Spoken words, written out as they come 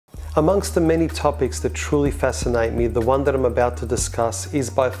Amongst the many topics that truly fascinate me, the one that I'm about to discuss is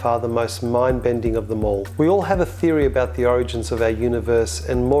by far the most mind-bending of them all. We all have a theory about the origins of our universe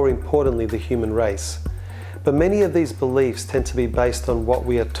and, more importantly, the human race. But many of these beliefs tend to be based on what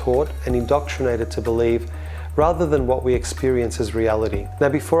we are taught and indoctrinated to believe, rather than what we experience as reality. Now,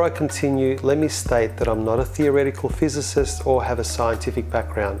 before I continue, let me state that I'm not a theoretical physicist or have a scientific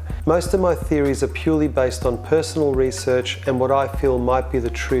background. Most of my theories are purely based on personal research and what I feel might be the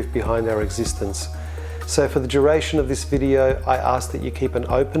truth behind our existence. So for the duration of this video, I ask that you keep an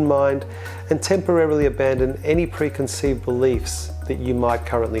open mind and temporarily abandon any preconceived beliefs that you might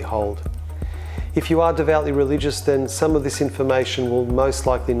currently hold. If you are devoutly religious, then some of this information will most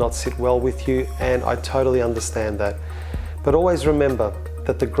likely not sit well with you, and I totally understand that. But always remember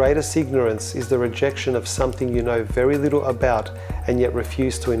that the greatest ignorance is the rejection of something you know very little about and yet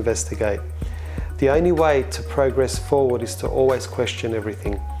refuse to investigate. The only way to progress forward is to always question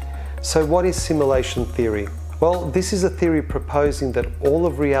everything. So what is simulation theory? Well, this is a theory proposing that all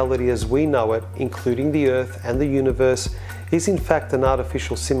of reality as we know it, including the Earth and the universe, is in fact an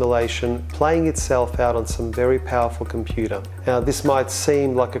artificial simulation playing itself out on some very powerful computer. Now, this might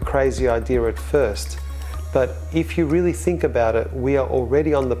seem like a crazy idea at first, but if you really think about it, we are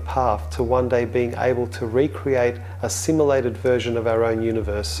already on the path to one day being able to recreate a simulated version of our own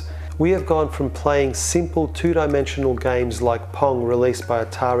universe. We have gone from playing simple two-dimensional games like Pong, released by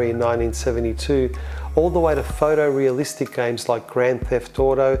Atari in 1972, all the way to photorealistic games like Grand Theft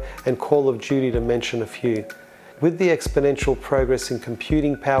Auto and Call of Duty, to mention a few. With the exponential progress in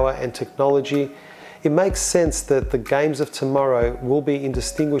computing power and technology, it makes sense that the games of tomorrow will be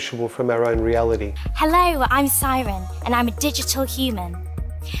indistinguishable from our own reality. Hello, I'm Siren, and I'm a digital human.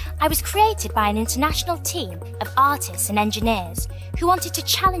 I was created by an international team of artists and engineers who wanted to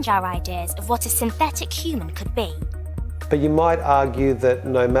challenge our ideas of what a synthetic human could be. But you might argue that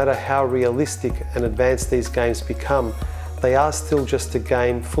no matter how realistic and advanced these games become, they are still just a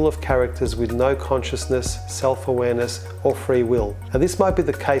game full of characters with no consciousness, self-awareness, or free will. Now, this might be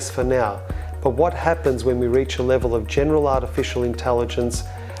the case for now, but what happens when we reach a level of general artificial intelligence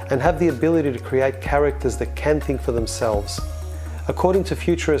and have the ability to create characters that can think for themselves? According to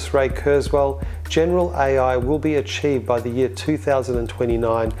futurist Ray Kurzweil, general AI will be achieved by the year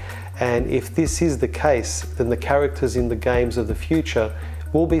 2029, and if this is the case, then the characters in the games of the future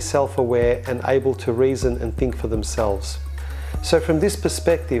will be self-aware and able to reason and think for themselves. So from this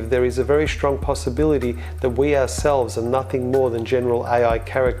perspective, there is a very strong possibility that we ourselves are nothing more than general AI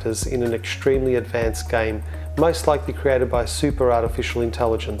characters in an extremely advanced game, most likely created by super artificial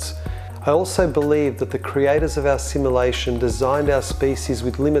intelligence. I also believe that the creators of our simulation designed our species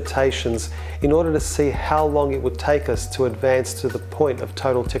with limitations in order to see how long it would take us to advance to the point of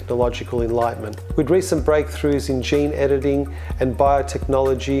total technological enlightenment. With recent breakthroughs in gene editing and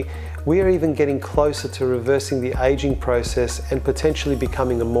biotechnology, we are even getting closer to reversing the aging process and potentially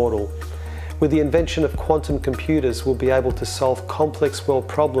becoming immortal. With the invention of quantum computers, we'll be able to solve complex world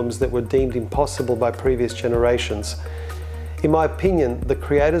problems that were deemed impossible by previous generations. In my opinion, the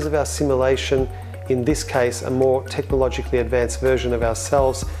creators of our simulation, in this case a more technologically advanced version of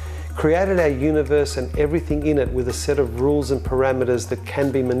ourselves, created our universe and everything in it with a set of rules and parameters that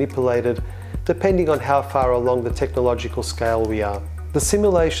can be manipulated depending on how far along the technological scale we are. The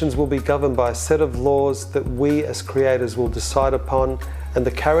simulations will be governed by a set of laws that we as creators will decide upon, and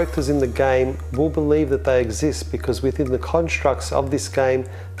the characters in the game will believe that they exist because within the constructs of this game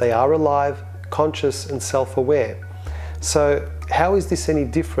they are alive, conscious and self-aware. So how is this any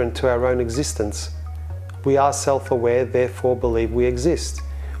different to our own existence? We are self-aware, therefore believe we exist.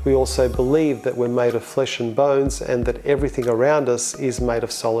 We also believe that we're made of flesh and bones and that everything around us is made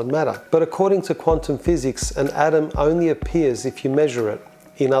of solid matter. But according to quantum physics, an atom only appears if you measure it.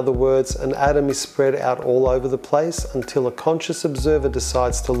 In other words, an atom is spread out all over the place until a conscious observer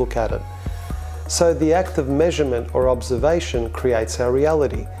decides to look at it. So the act of measurement or observation creates our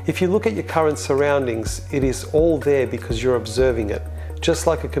reality. If you look at your current surroundings, it is all there because you're observing it. Just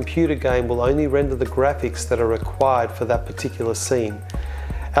like a computer game will only render the graphics that are required for that particular scene.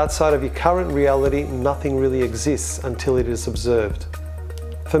 Outside of your current reality, nothing really exists until it is observed.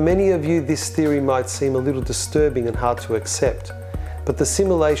 For many of you, this theory might seem a little disturbing and hard to accept, but the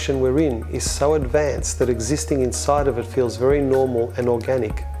simulation we're in is so advanced that existing inside of it feels very normal and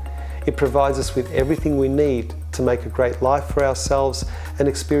organic. It provides us with everything we need to make a great life for ourselves and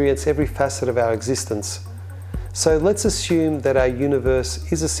experience every facet of our existence. So let's assume that our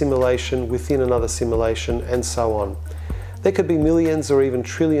universe is a simulation within another simulation, and so on. There could be millions or even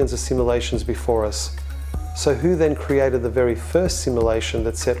trillions of simulations before us. So who then created the very first simulation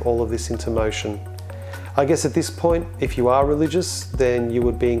that set all of this into motion? I guess at this point, if you are religious, then you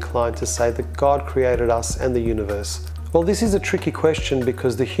would be inclined to say that God created us and the universe. Well, this is a tricky question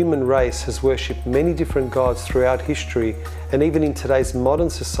because the human race has worshipped many different gods throughout history, and even in today's modern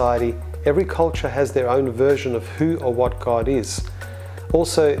society, every culture has their own version of who or what God is.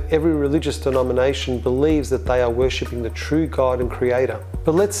 Also, every religious denomination believes that they are worshipping the true God and Creator.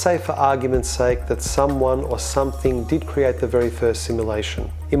 But let's say for argument's sake that someone or something did create the very first simulation.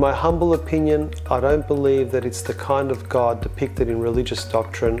 In my humble opinion, I don't believe that it's the kind of God depicted in religious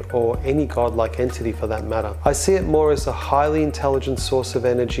doctrine or any godlike entity for that matter. I see it more as a highly intelligent source of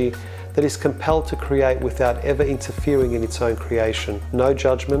energy that is compelled to create without ever interfering in its own creation. No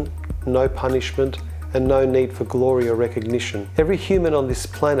judgment, no punishment, and no need for glory or recognition. Every human on this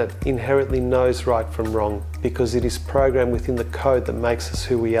planet inherently knows right from wrong because it is programmed within the code that makes us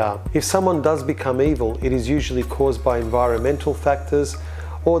who we are. If someone does become evil, it is usually caused by environmental factors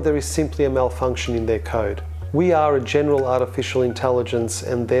or there is simply a malfunction in their code. We are a general artificial intelligence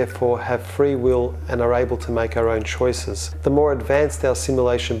and therefore have free will and are able to make our own choices. The more advanced our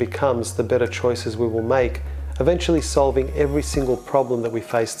simulation becomes, the better choices we will make, eventually solving every single problem that we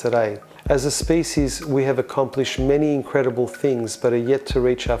face today. As a species, we have accomplished many incredible things but are yet to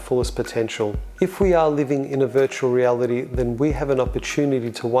reach our fullest potential. If we are living in a virtual reality, then we have an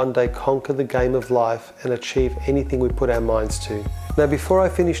opportunity to one day conquer the game of life and achieve anything we put our minds to. Now, before I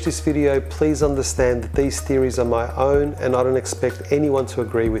finish this video, please understand that these theories are my own and I don't expect anyone to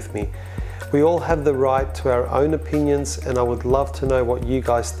agree with me. We all have the right to our own opinions and I would love to know what you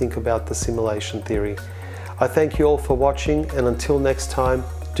guys think about the simulation theory. I thank you all for watching, and until next time,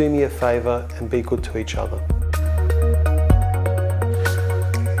 do me a favor and be good to each other.